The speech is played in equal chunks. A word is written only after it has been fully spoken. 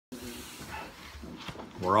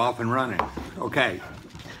We're off and running. Okay,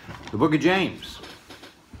 the book of James.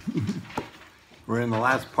 We're in the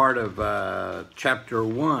last part of chapter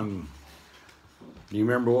 1. Do you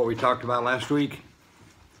remember what we talked about last week?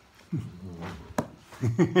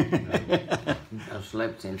 I've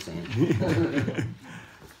slept since then.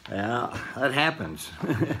 Yeah, that happens.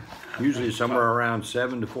 Usually somewhere around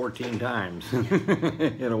 7 to 14 times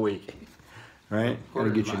in a week. Right?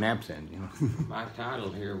 Gotta get your naps in, you know. My title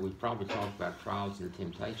here, we probably talked about trials and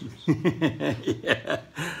temptations.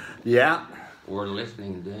 Yeah. Or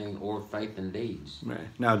listening and doing, or faith and deeds. Right.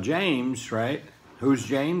 Now James, right? Who's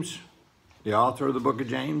James? The author of the book of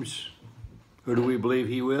James? Who do we believe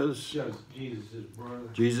he was? Jesus' brother.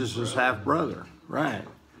 Jesus' half-brother, right.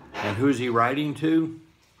 And who's he writing to?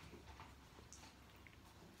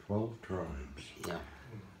 12 tribes. Yeah.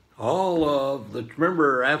 All of the,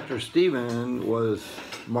 remember after Stephen was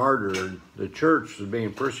martyred, the church was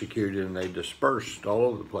being persecuted and they dispersed all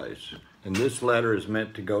over the place. And this letter is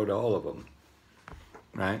meant to go to all of them,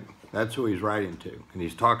 right? That's who he's writing to. And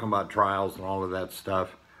he's talking about trials and all of that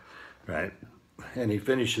stuff, right? And he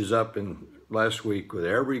finishes up in last week with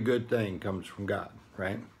every good thing comes from God,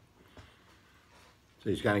 right? So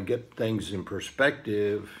he's going to get things in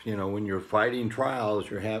perspective. You know, when you're fighting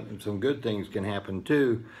trials, you're having some good things can happen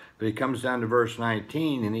too. But he comes down to verse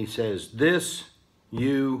 19 and he says, "This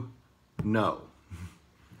you know."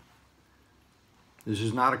 This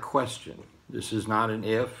is not a question. This is not an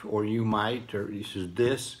if or you might, or he says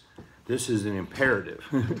this is an imperative.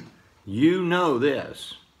 You know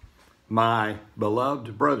this, my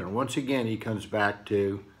beloved brethren. Once again, he comes back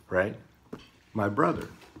to, right, my brother.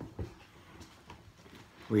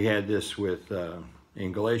 We had this with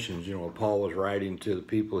in Galatians, you know, Paul was writing to the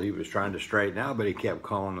people he was trying to straighten out, but he kept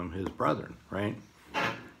calling them his brethren, right?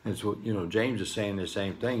 And so, you know, James is saying the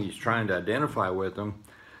same thing. He's trying to identify with them,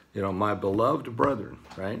 you know, my beloved brethren,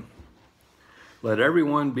 right? Let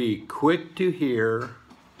everyone be quick to hear,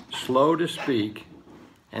 slow to speak,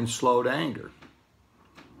 and slow to anger.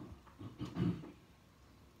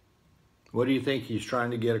 What do you think he's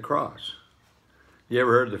trying to get across? You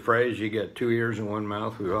ever heard the phrase, you get 2 ears and 1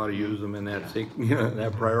 mouth? We ought to use them in that, you know,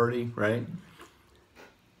 that priority, right?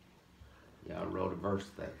 Yeah, I wrote a verse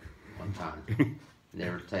that one time.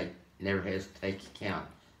 Never hesitate to count.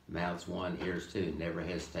 Mouths 1, ears 2. Never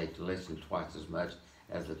hesitate to listen twice as much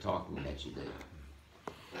as the talking that you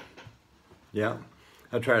do. Yeah.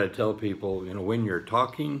 I try to tell people, you know, when you're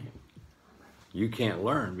talking, you can't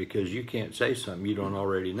learn because you can't say something you don't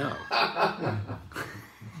already know.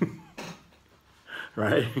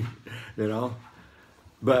 Right? You know?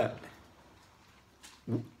 But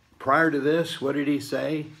prior to this, what did he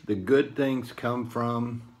say? The good things come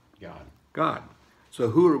from God. God. So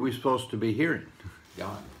who are we supposed to be hearing?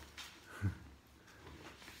 God.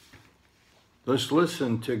 Let's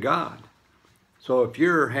listen to God. So if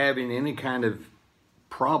you're having any kind of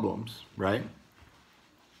problems, right?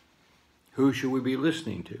 Who should we be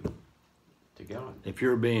listening to? To God. If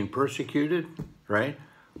you're being persecuted, right?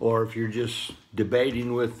 Or if you're just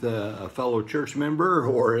debating with a fellow church member,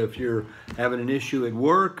 or if you're having an issue at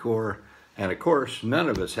work, and of course, none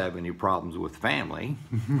of us have any problems with family,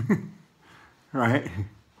 right?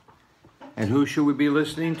 And who should we be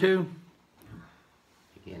listening to?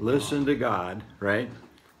 Again, Listen to God, right?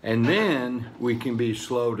 And then we can be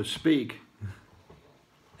slow to speak.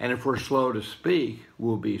 And if we're slow to speak,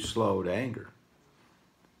 we'll be slow to anger.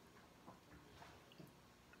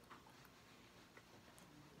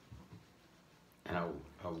 And I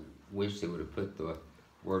wish they would have put the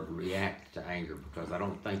word react to anger, because I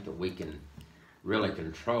don't think that we can really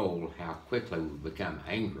control how quickly we become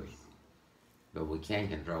angry. But we can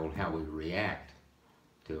control how we react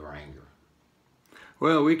to our anger.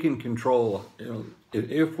 Well, we can control, you know,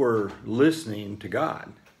 if we're listening to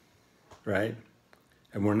God, right?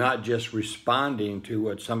 And we're not just responding to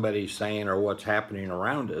what somebody's saying or what's happening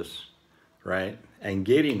around us, right? And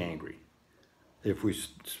getting angry. If we,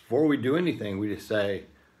 before we do anything, we just say,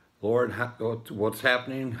 Lord, what's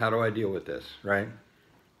happening? How do I deal with this, right?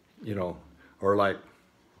 You know, or like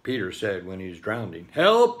Peter said when he was drowning,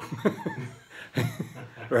 help!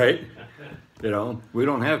 Right? You know, we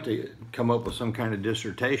don't have to come up with some kind of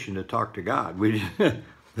dissertation to talk to God. We just,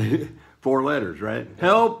 4 letters, right?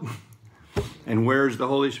 Help! And where's the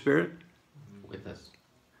Holy Spirit? With us.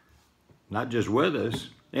 Not just with us,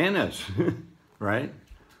 in us, right?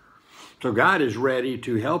 So God is ready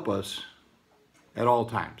to help us at all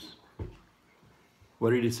times.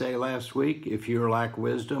 What did he say last week? If you lack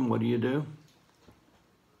wisdom, what do?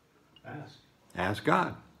 Ask. Ask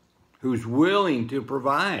God, who's willing to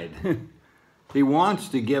provide. He wants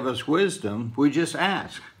to give us wisdom. We just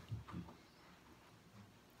ask.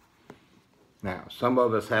 Now, some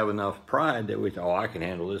of us have enough pride that we think, oh, I can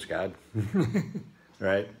handle this, God.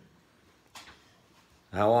 Right?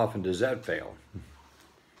 How often does that fail?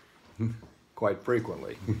 Quite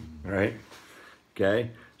frequently, right?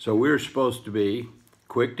 Okay? So we're supposed to be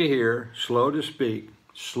quick to hear, slow to speak,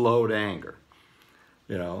 slow to anger.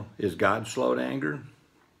 You know, is God slow to anger?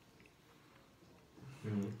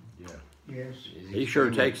 Yeah. Yes. He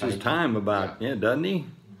sure takes his time about, yeah, doesn't he?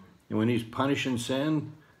 And when he's punishing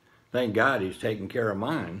sin, thank God he's taking care of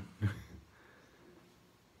mine.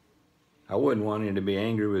 I wouldn't want him to be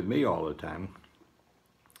angry with me all the time.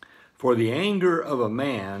 For the anger of a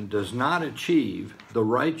man does not achieve the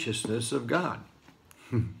righteousness of God.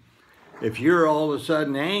 If you're all of a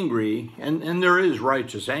sudden angry, and there is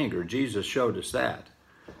righteous anger, Jesus showed us that.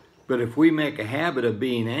 But if we make a habit of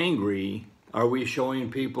being angry, are we showing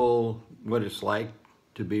people what it's like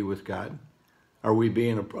to be with God? Are we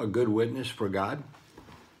being a good witness for God?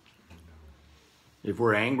 If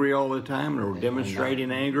we're angry all the time and we're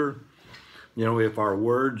demonstrating anger, you know, if our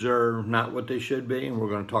words are not what they should be, and we're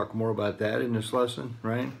going to talk more about that in this lesson,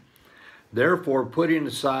 right? Therefore, putting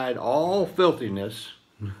aside all filthiness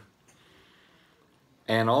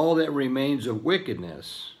and all that remains of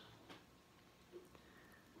wickedness,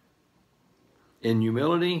 in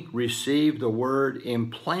humility receive the word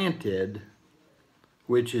implanted,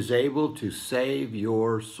 which is able to save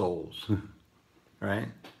your souls. Right?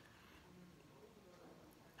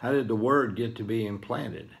 How did the word get to be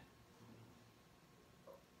implanted?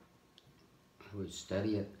 We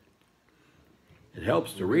study it. It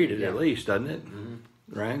helps to read it, Yeah. at least, doesn't it? Mm-hmm.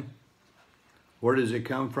 Right? Where does it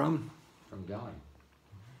come from? From God.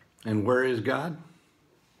 And where is God?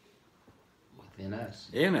 Within us.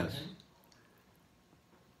 In us.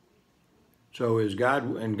 So is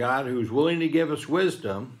God, and God who's willing to give us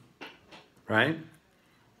wisdom, right?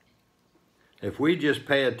 If we just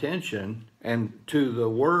pay attention and to the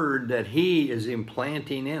word that he is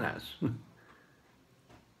implanting in us,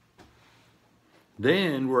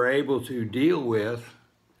 then we're able to deal with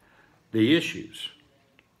the issues.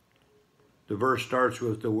 The verse starts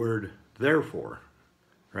with the word therefore,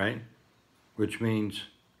 right? Which means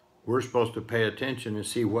we're supposed to pay attention and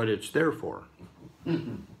see what it's there for.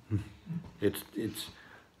 It's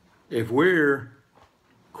if we're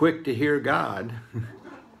quick to hear God,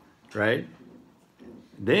 right?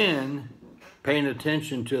 Then paying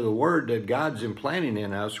attention to the word that God's implanting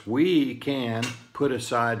in us, we can put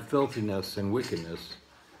aside filthiness and wickedness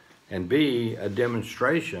and be a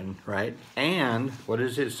demonstration, right? And what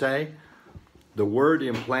does it say? The word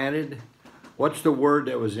implanted. What's the word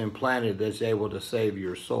that was implanted that's able to save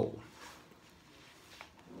your soul?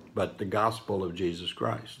 But the gospel of Jesus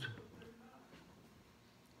Christ.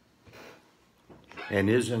 And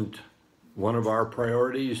isn't one of our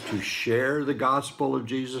priorities to share the gospel of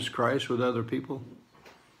Jesus Christ with other people?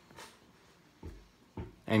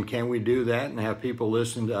 And can we do that and have people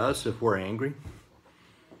listen to us if we're angry?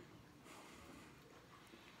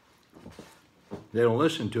 They don't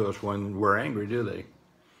listen to us when we're angry, do they?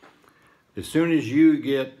 As soon as you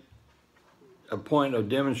get a point of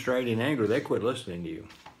demonstrating anger, they quit listening to you.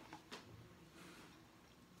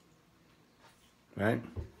 Right?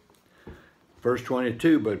 Verse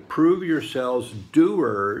 22, but prove yourselves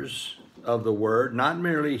doers of the word, not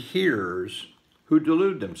merely hearers who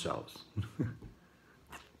delude themselves.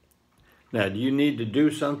 Now, do you need to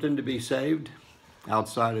do something to be saved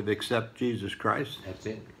outside of accept Jesus Christ? That's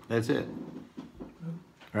it. That's it.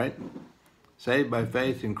 Right? Saved by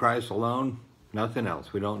faith in Christ alone, nothing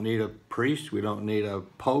else. We don't need a priest. We don't need a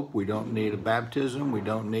pope. We don't need a baptism. We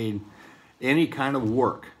don't need any kind of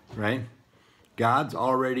work, right? God's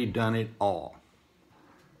already done it all.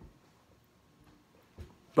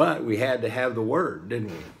 But we had to have the word,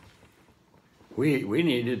 didn't we? We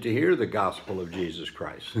needed to hear the gospel of Jesus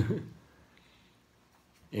Christ.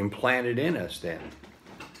 Implanted in us then.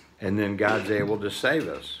 And then God's able to save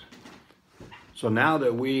us. So now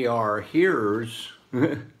that we are hearers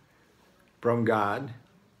from God,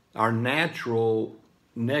 our natural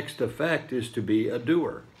next effect is to be a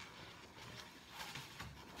doer.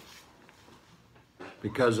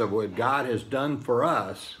 Because of what God has done for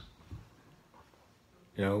us,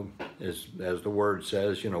 you know, as the word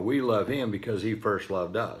says, you know, we love him because he first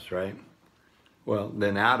loved us, right? Well,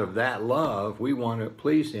 then out of that love, we want to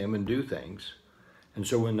please him and do things. And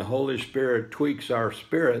so when the Holy Spirit tweaks our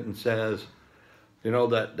spirit and says, you know,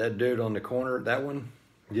 that dude on the corner, that one,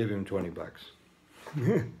 give him $20.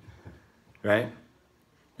 Right?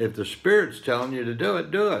 If the Spirit's telling you to do it,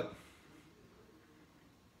 do it.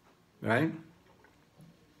 Right?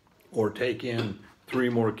 Or take in 3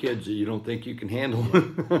 more kids that you don't think you can handle.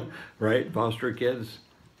 Right? Foster kids.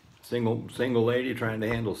 Single lady trying to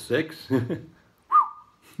handle 6.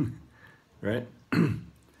 Right?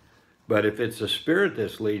 But if it's the Spirit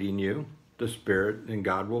that's leading you, the Spirit and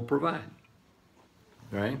God will provide.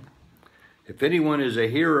 Right? If anyone is a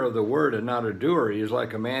hearer of the word and not a doer, he is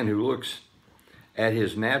like a man who looks at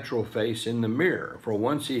his natural face in the mirror. For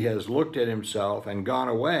once he has looked at himself and gone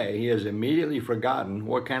away, he has immediately forgotten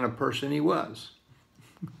what kind of person he was.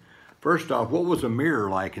 First off, what was a mirror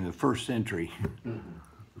like in the first century?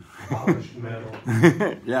 Polished metal.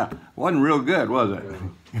 Yeah, wasn't real good, was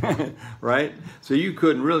it? Right? So you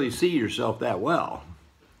couldn't really see yourself that well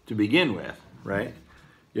to begin with, right?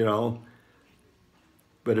 You know,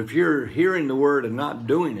 but if you're hearing the word and not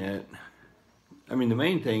doing it, I mean, the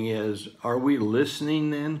main thing is, are we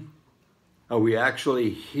listening then? Are we actually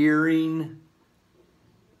hearing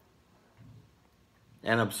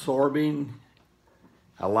and absorbing,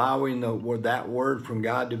 allowing that word from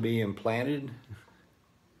God to be implanted?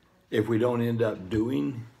 If we don't end up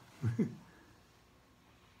doing,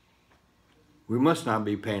 we must not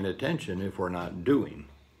be paying attention if we're not doing,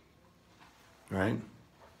 right?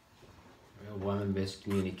 Well, one of the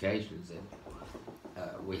miscommunications that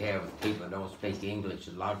we have with people that don't speak English,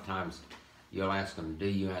 a lot of times you'll ask them, do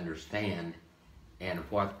you understand? And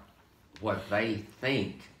what they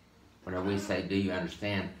think whenever we say, do you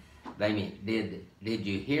understand? They mean, did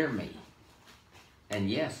you hear me? And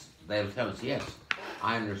yes, they'll tell us, yes,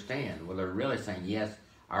 I understand. Well, they're really saying, yes,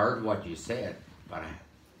 I heard what you said, but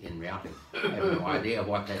in reality, I have no idea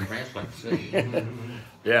what that translates to.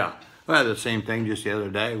 Yeah. I had the same thing just the other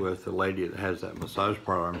day with the lady that has that massage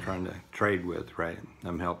parlor I'm trying to trade with, right?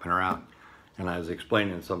 I'm helping her out. And I was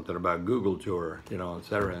explaining something about Google to her, you know, et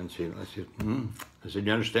cetera. And I said, I said,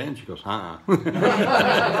 you understand? She goes,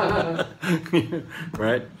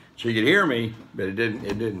 right? She could hear me, but it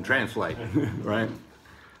didn't translate, right?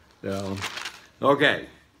 So, okay,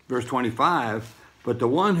 verse 25, but the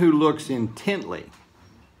one who looks intently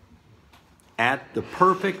at the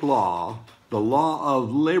perfect law, the law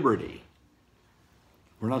of liberty.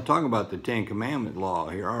 We're not talking about the Ten Commandment law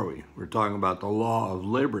here, are we? We're talking about the law of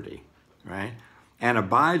liberty, right? And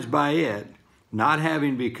abides by it, not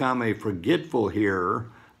having become a forgetful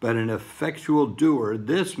hearer, but an effectual doer,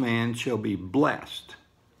 this man shall be blessed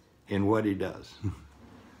in what he does.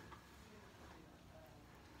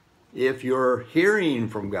 If you're hearing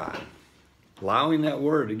from God, allowing that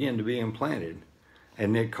word again to be implanted,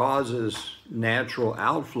 and it causes natural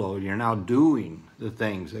outflow, you're now doing the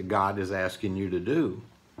things that God is asking you to do,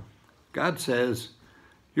 God says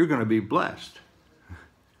you're going to be blessed.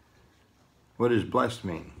 What does blessed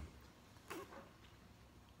mean?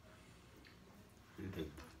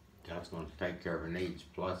 God's going to take care of our needs,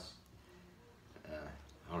 plus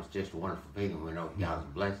it's just a wonderful feeling. We know God's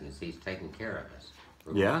blessing us. He's taking care of us.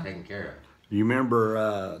 We're taking care of it. You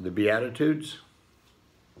remember the Beatitudes?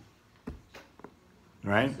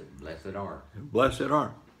 Right? Blessed are. Blessed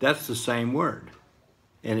are. That's the same word.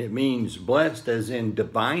 And it means blessed as in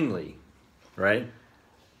divinely, right?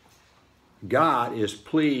 God is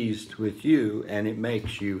pleased with you and it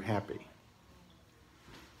makes you happy.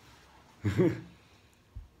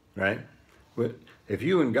 Right? But if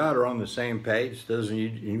you and God are on the same page, doesn't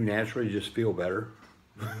you naturally just feel better?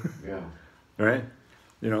 Yeah. Right?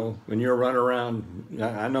 You know, when you're running around,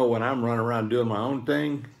 I know when I'm running around doing my own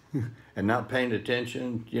thing and not paying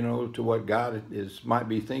attention, you know, to what God might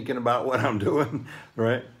be thinking about what I'm doing,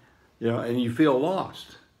 right? You know, and you feel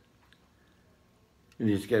lost. And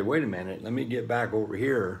you just go, wait a minute, let me get back over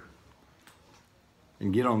here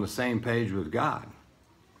and get on the same page with God.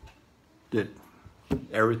 That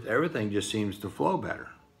everything just seems to flow better.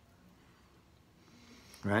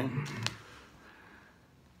 Right?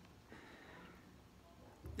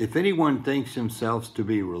 If anyone thinks himself to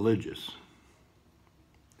be religious,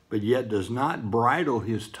 but yet does not bridle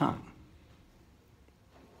his tongue,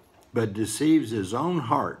 but deceives his own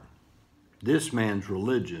heart, this man's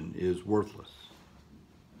religion is worthless.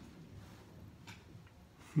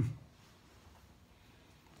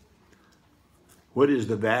 What is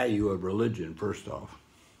the value of religion, first off?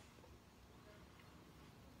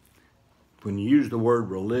 When you use the word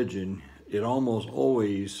religion, it almost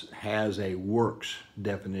always has a works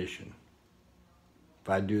definition. If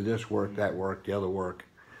I do this work, that work, the other work.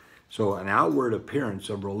 So an outward appearance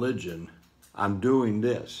of religion, I'm doing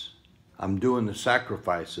this. I'm doing the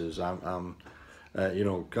sacrifices. I'm you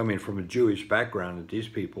know, coming from a Jewish background that these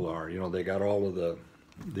people are. You know, they got all of the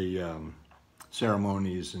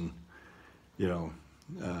ceremonies and, you know.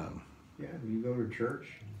 Yeah, you go to church,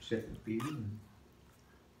 sit in the pew.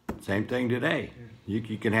 Same thing today.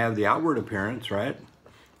 You can have the outward appearance, right?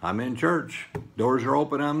 I'm in church. Doors are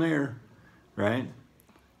open, I'm there, right?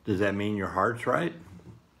 Does that mean your heart's right?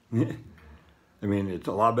 I mean, it's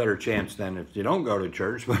a lot better chance than if you don't go to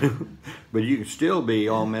church, but you can still be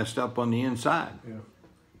all messed up on the inside. Yeah.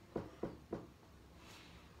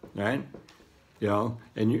 Right? You know,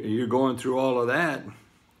 and you're going through all of that.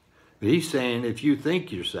 But he's saying if you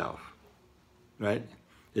think yourself, right?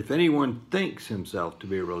 If anyone thinks himself to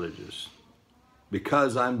be religious,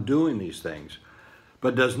 because I'm doing these things,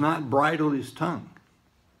 but does not bridle his tongue.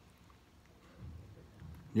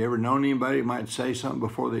 You ever known anybody who might say something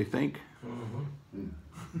before they think? Me,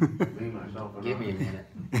 myself, and Give I. me a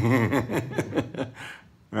minute.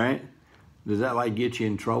 Right? Does that like get you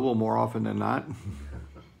in trouble more often than not?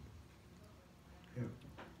 Yeah.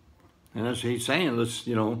 And that's what he's saying. Let's,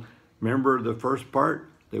 you know, remember the first part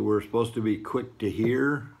that we're supposed to be quick to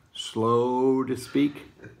hear, slow to speak.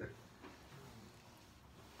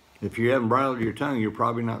 If you haven't bridled your tongue, you're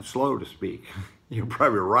probably not slow to speak. You're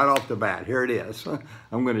probably right off the bat. Here it is.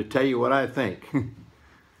 I'm going to tell you what I think.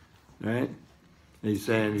 Right? He's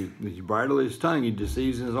saying if you bridle his tongue, he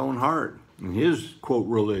deceives his own heart. And his, quote,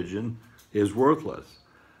 religion is worthless.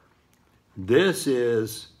 This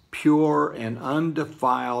is pure and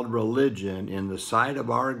undefiled religion in the sight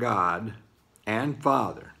of our God and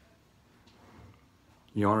Father.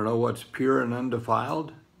 You want to know what's pure and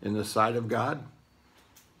undefiled in the sight of God?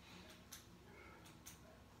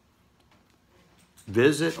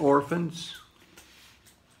 Visit orphans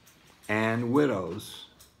and widows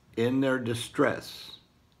in their distress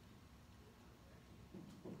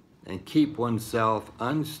and keep oneself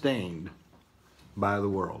unstained by the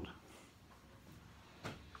world.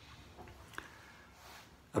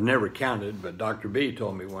 I've never counted, but Dr. B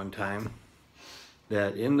told me one time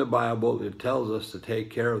that in the Bible it tells us to take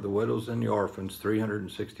care of the widows and the orphans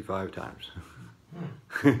 365 times.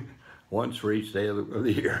 Once for each day of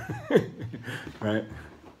the year. Right?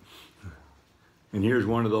 And here's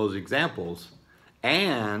one of those examples.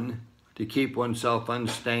 And to keep oneself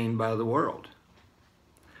unstained by the world.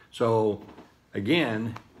 So,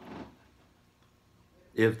 again,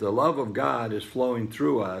 if the love of God is flowing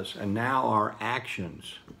through us and now our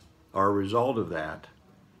actions are a result of that,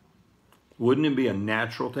 wouldn't it be a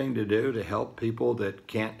natural thing to do to help people that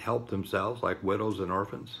can't help themselves, like widows and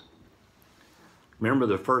orphans? Remember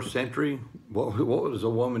the first century? What was a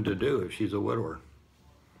woman to do if she's a widower?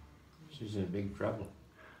 She's in big trouble.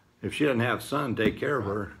 If she doesn't have a son, take care of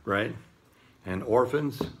her, right? And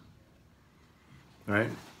orphans,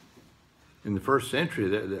 right? In the first century,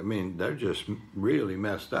 they're just really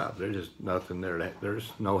messed up. There's just nothing there.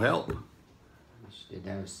 There's no help. She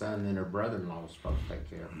didn't have a son, then her brother-in-law was supposed to take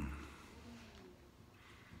care of him.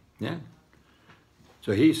 Yeah.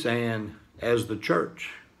 So he's saying, as the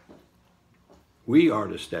church, we are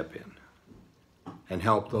to step in and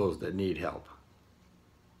help those that need help.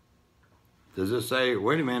 Does it say,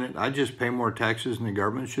 wait a minute, I just pay more taxes and the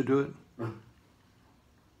government should do it?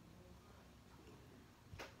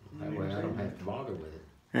 That way I don't have to bother with it.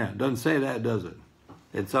 Yeah, it doesn't say that, does it?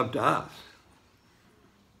 It's up to us,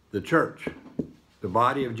 the church, the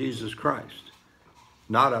body of Jesus Christ,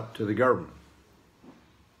 not up to the government.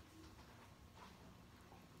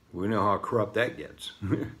 We know how corrupt that gets.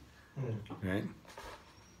 Right?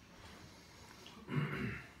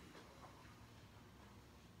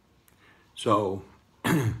 So,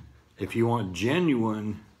 if you want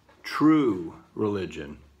genuine, true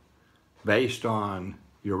religion based on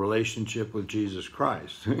your relationship with Jesus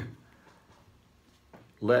Christ,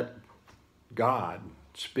 let God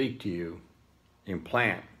speak to you,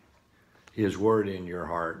 implant His word in your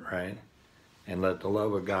heart, right? And let the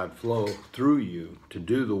love of God flow through you to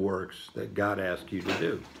do the works that God asked you to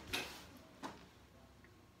do.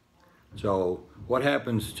 So, what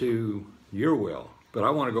happens to your will? But I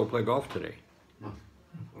want to go play golf today.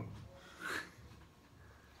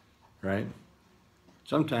 Right?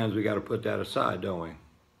 Sometimes we got to put that aside, don't we?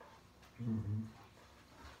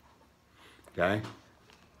 Okay?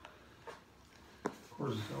 Of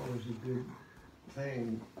course, it's always a good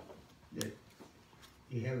thing that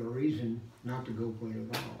you have a reason not to go play a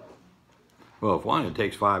golf. Well, if one, it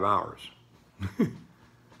takes 5 hours.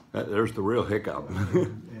 There's the real hiccup.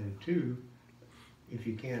 And two, if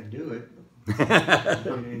you can't do it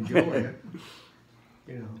and enjoy it,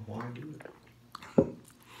 you know, why do it?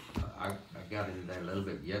 I got into that a little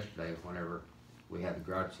bit yesterday whenever we had the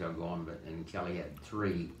garage sale going, and Kelly had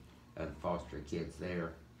 3 of the foster kids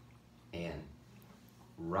there, and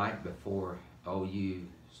right before OU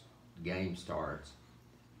game starts,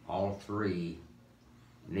 all 3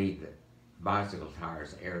 need the bicycle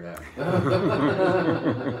tires aired up.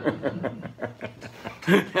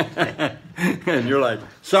 And you're like,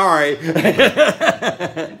 sorry,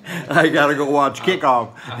 I gotta go watch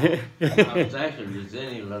kickoff. I was actually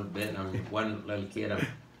resenting a little bit, and I'm one little kid.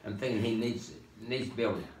 I'm thinking he needs to be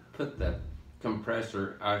able to put the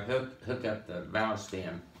compressor, hook up the valve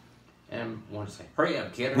stem, and want to say, "Hurry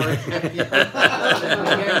up, kid! Hurry up!"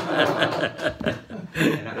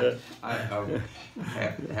 And I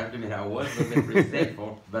have to admit, I was a little bit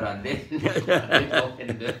resentful, but I didn't go ahead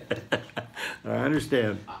and do it. I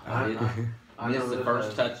understand. I Missed know the this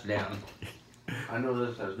first has, touchdown. I know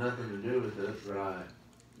this has nothing to do with this, but I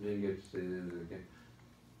didn't get to see the end of the game.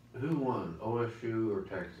 Who won, OSU or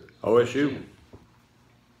Texas? OSU.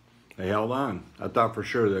 They held on. I thought for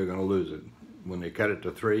sure they were going to lose it when they cut it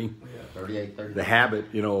to 3. 38-30. The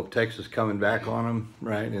habit, of Texas coming back on them,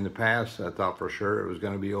 right, in the past, I thought for sure it was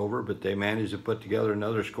going to be over, but they managed to put together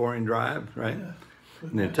another scoring drive, right?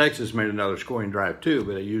 And then Texas made another scoring drive too,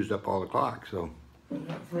 but they used up all the clock, so. When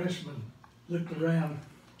that freshman looked around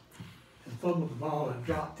and fumbled the ball and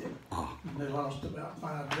dropped it, Oh. and they lost about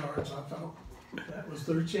 5 yards, I thought that was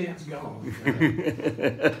their chance gone. But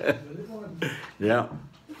it wasn't.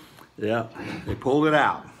 Yeah, they pulled it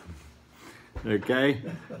out. Okay,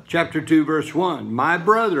 chapter 2, verse 1. My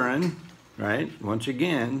brethren, right, once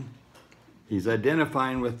again, he's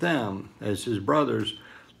identifying with them as his brothers.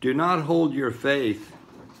 Do not hold your faith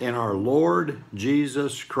in our Lord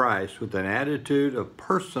Jesus Christ with an attitude of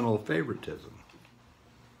personal favoritism.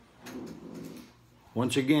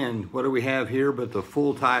 Once again, what do we have here but the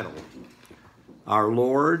full title? Our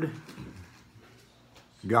Lord,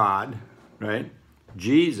 God, right?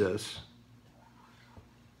 Jesus.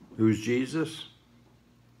 Who's Jesus?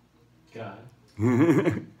 God.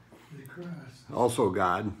 The Christ. Also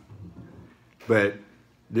God. But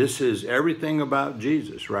this is everything about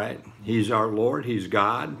Jesus, right? He's our Lord. He's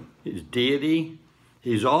God. He's deity.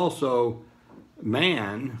 He's also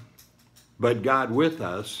man, but God with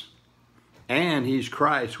us. And he's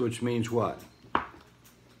Christ, which means what?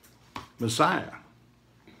 Messiah.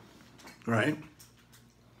 Right?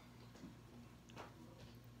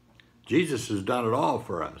 Jesus has done it all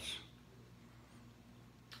for us.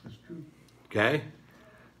 That's true. Okay?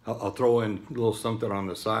 I'll throw in a little something on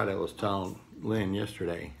the side. I was telling Lynn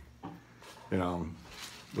yesterday. The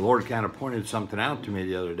Lord kind of pointed something out to me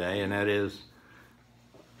the other day, and that is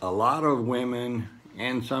a lot of women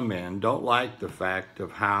and some men don't like the fact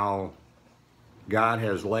of how God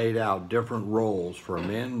has laid out different roles for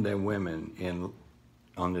men than women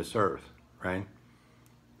on this earth, right?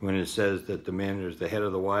 When it says that the man is the head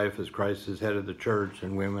of the wife as Christ is head of the church,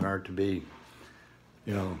 and women are to be,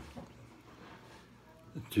 to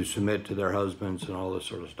submit to their husbands and all this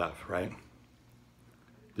sort of stuff, right?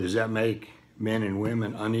 Does that make men and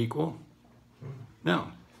women unequal?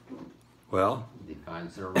 No. Well,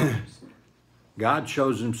 Defines their roles. God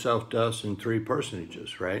shows himself to us in 3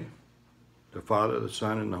 personages, right? The Father, the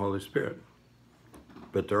Son, and the Holy Spirit.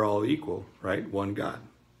 But they're all equal, right? One God.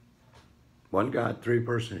 One God, 3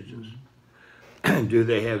 personages. Do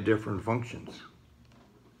they have different functions?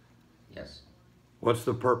 Yes. What's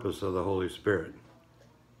the purpose of the Holy Spirit?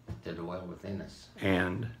 To dwell within us.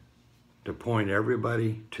 And to point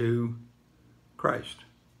everybody to Christ,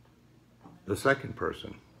 the second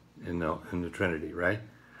person in the Trinity, right?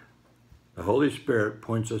 The Holy Spirit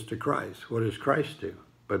points us to Christ. What does Christ do?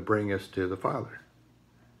 But bring us to the Father.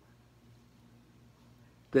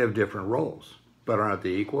 They have different roles, but aren't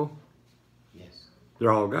they equal? Yes.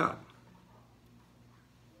 They're all God.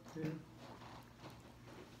 Yeah.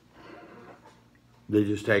 They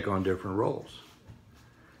just take on different roles.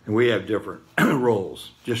 And we have different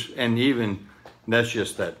roles. That's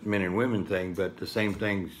just that men and women thing, but the same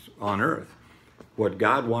things on earth. What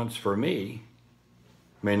God wants for me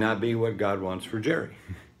may not be what God wants for Jerry.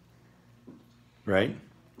 Right?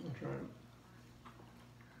 That's right.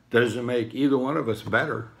 Doesn't make either one of us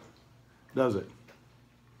better, does it?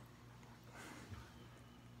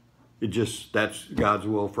 That's God's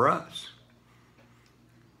will for us.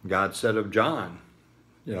 God said of John,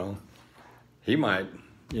 he might,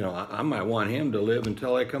 I might want him to live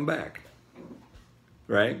until I come back.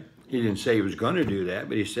 Right? He didn't say he was going to do that,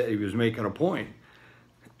 but he said he was making a point.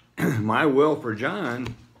 My will for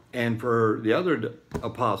John and for the other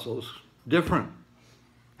apostles, different.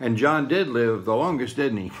 And John did live the longest,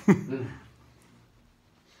 didn't he?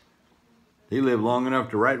 He lived long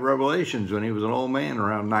enough to write Revelations when he was an old man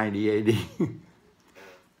around 90 AD.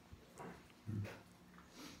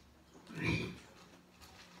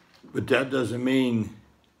 But that doesn't mean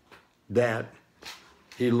that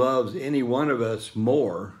he loves any one of us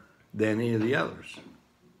more than any of the others,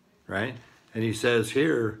 right? And he says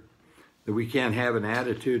here that we can't have an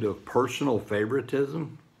attitude of personal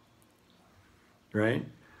favoritism, right?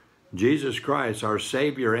 Jesus Christ, our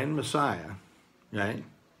Savior and Messiah, right?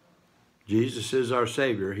 Jesus is our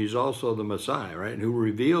Savior. He's also the Messiah, right? Who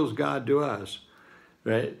reveals God to us,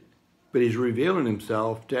 right? But he's revealing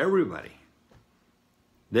himself to everybody.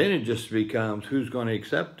 Then it just becomes who's going to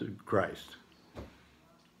accept Christ.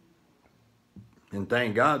 And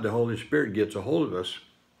thank God the Holy Spirit gets a hold of us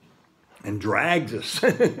and drags us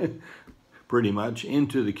pretty much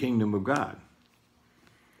into the kingdom of God.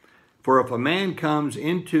 For if a man comes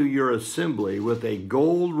into your assembly with a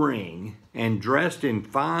gold ring and dressed in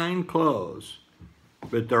fine clothes,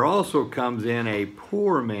 but there also comes in a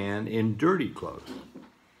poor man in dirty clothes,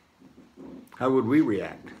 how would we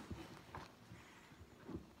react?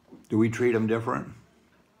 Do we treat them different?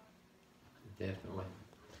 Definitely.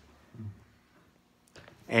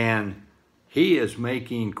 And he is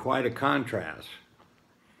making quite a contrast,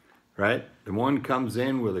 right? The one comes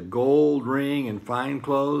in with a gold ring and fine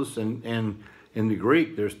clothes, and in the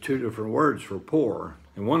Greek there's two different words for poor,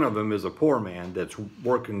 and one of them is a poor man that's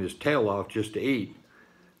working his tail off just to eat.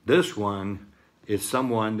 This one is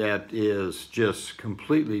someone that is just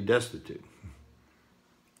completely destitute,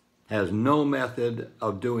 has no method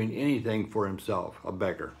of doing anything for himself, a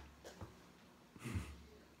beggar.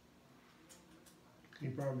 He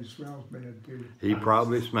probably smells bad too. He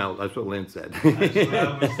probably smells, that's what Lynn said. That's what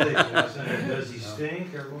I was thinking. I was thinking, does he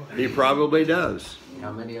stink or what? He probably does.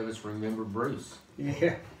 How many of us remember Bruce?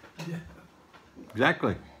 Yeah.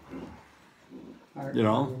 Exactly. I You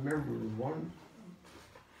know? remember one,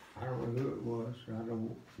 I don't know who it was, I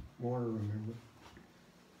don't want to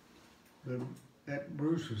remember. That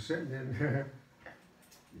Bruce was sitting in there,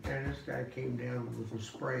 and this guy came down with a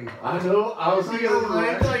spray. I know, I was thinking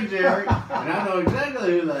the same thing, Jerry, and I know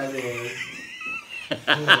exactly who that is.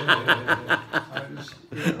 I just,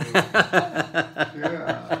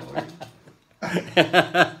 yeah.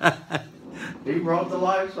 He brought the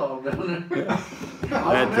Lysol down there.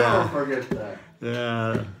 I'll That, never forget that.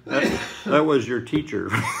 Yeah, that was your teacher.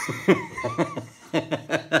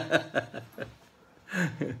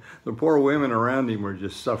 The poor women around him were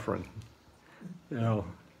just suffering. You know,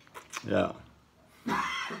 yeah.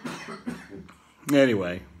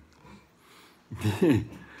 Anyway,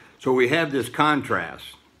 so we have this contrast,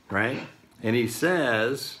 right? And he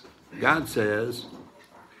says, God says,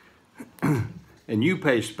 and you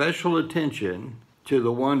pay special attention to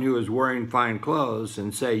the one who is wearing fine clothes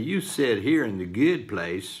and say, you sit here in the good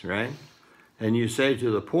place, right? And you say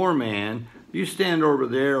to the poor man, you stand over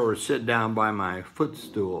there or sit down by my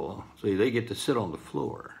footstool. So they get to sit on the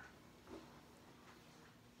floor.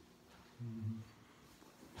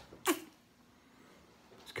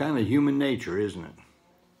 It's kind of human nature, isn't it?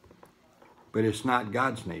 But it's not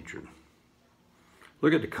God's nature.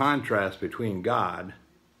 Look at the contrast between God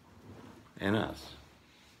and us.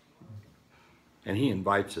 And he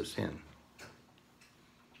invites us in.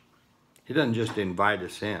 He doesn't just invite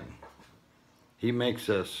us in. He makes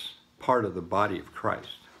us part of the body of Christ,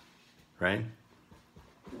 right?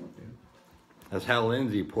 That's how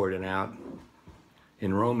Lindsay pointed out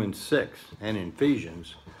in Romans 6 and in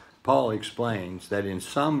Ephesians. Paul explains that in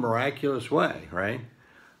some miraculous way, right?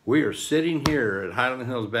 We are sitting here at Highland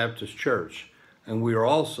Hills Baptist Church, and we are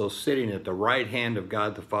also sitting at the right hand of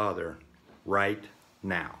God the Father right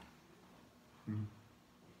now.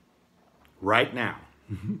 Right now.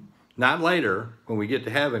 Not later, when we get to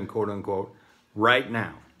heaven, quote unquote, right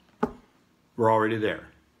now. We're already there.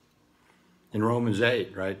 In Romans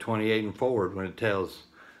 8, right, 28 and forward, when it tells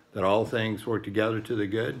that all things work together to the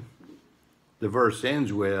good, the verse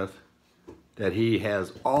ends with that he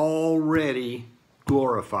has already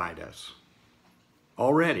glorified us.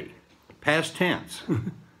 Already. Past tense.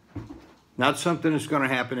 Not something that's going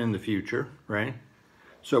to happen in the future, right?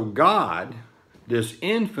 So God, this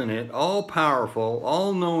infinite, all-powerful,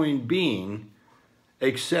 all-knowing being,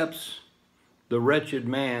 accepts the wretched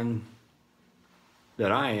man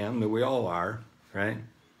that I am, that we all are, right?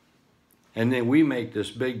 And then we make this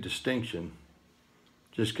big distinction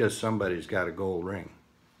just because somebody's got a gold ring.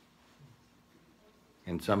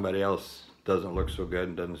 And somebody else doesn't look so good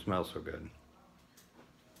and doesn't smell so good.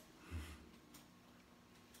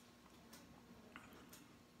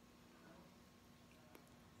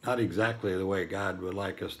 Not exactly the way God would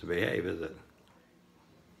like us to behave, is it?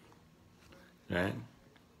 Right?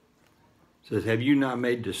 It says, have you not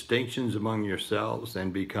made distinctions among yourselves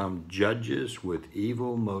and become judges with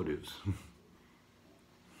evil motives?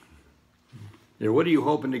 What are you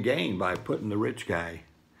hoping to gain by putting the rich guy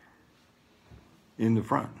in the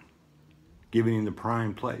front, giving him the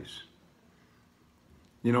prime place?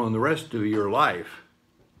 You know, in the rest of your life,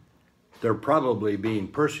 they're probably being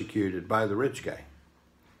persecuted by the rich guy.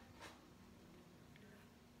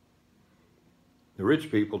 The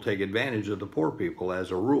rich people take advantage of the poor people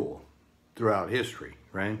as a rule throughout history,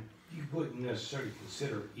 right? You wouldn't necessarily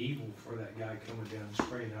consider evil for that guy coming down and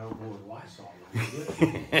spraying out over with Lysol.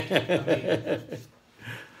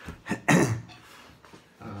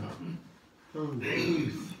 Would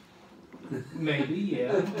you? Maybe,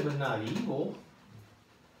 yeah, but not evil.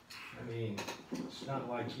 I mean, it's not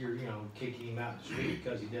like you're, kicking him out the street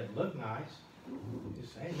because he doesn't look nice.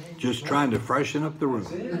 Just, hey, man, Just trying to freshen up the room.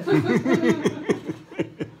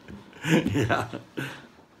 Yeah.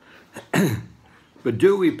 But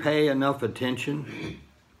do we pay enough attention,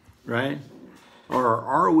 right? Or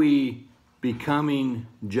are we becoming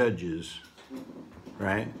judges,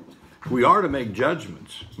 right? We are to make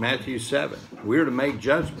judgments. Matthew 7. We are to make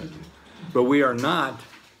judgment. But we are not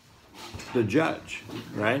the judge,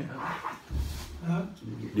 right?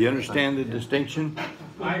 Do you understand the distinction?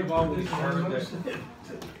 I've always heard that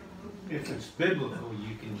if it's biblical,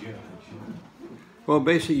 you can judge. Well,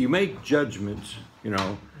 basically, you make judgments,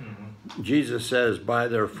 Jesus says, by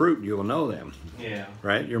their fruit you will know them. Yeah.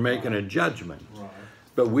 Right? You're making a judgment. Right.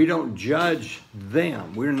 But we don't judge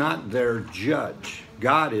them. We're not their judge.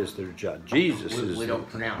 God is their judge. Jesus is. We don't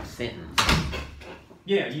pronounce sentence.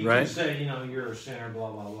 Yeah, you Right? can say, you're a sinner, blah,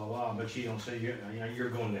 blah, blah, blah, but you don't say, you're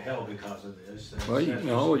going to hell because of this. Well,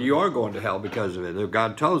 you are going to hell because of it.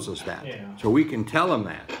 God tells us that. Yeah. So we can tell them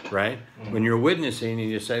that, right? When you're witnessing and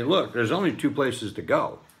you say, look, there's only two places to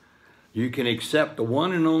go. You can accept the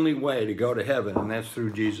one and only way to go to heaven, and that's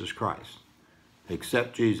through Jesus Christ.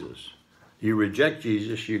 Accept Jesus. You reject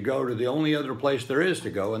Jesus, you go to the only other place there is to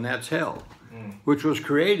go, and that's hell, which was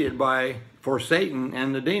created for Satan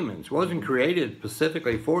and the demons. It wasn't created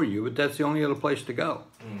specifically for you, but that's the only other place to go.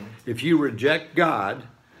 If you reject God,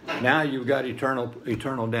 now you've got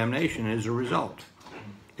eternal damnation as a result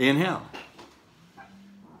in hell.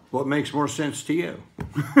 What makes more sense to you?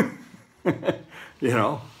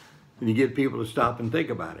 And you get people to stop and think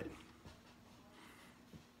about it.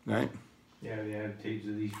 Right? Yeah, the attitudes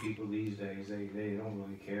of these people these days, they don't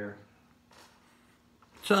really care.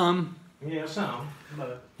 Some, Yeah, some,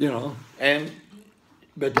 but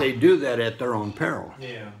but they do that at their own peril.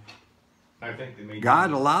 yeah. I think they may God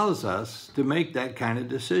allows us to make that kind of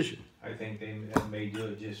decision. I think they may do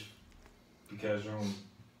it just because they're on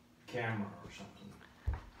camera or something.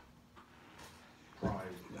 Probably.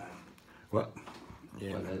 Well,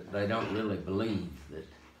 yeah. Well, they don't really believe that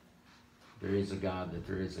there is a God, that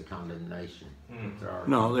there is a condemnation. That there are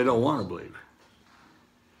No, they don't want to believe.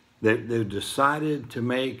 They've decided to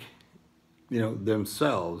make,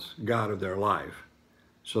 themselves God of their life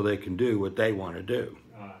so they can do what they want to do.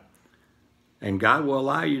 And God will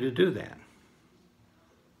allow you to do that.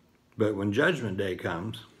 But when Judgment Day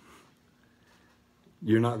comes,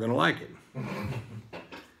 you're not going to like it.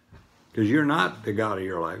 Because you're not the God of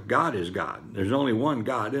your life. God is God. There's only one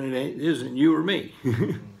God, and it isn't you or me.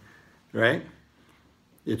 Right?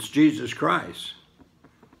 It's Jesus Christ.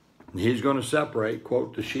 He's going to separate,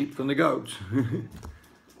 quote, the sheep from the goats.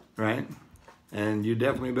 Right? And you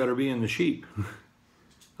definitely better be in the sheep,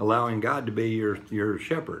 allowing God to be your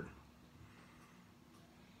shepherd.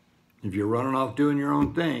 If you're running off doing your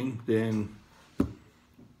own thing, then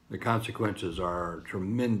the consequences are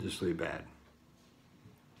tremendously bad.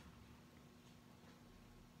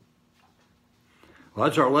 Well,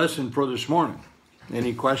 that's our lesson for this morning.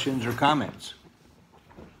 Any questions or comments?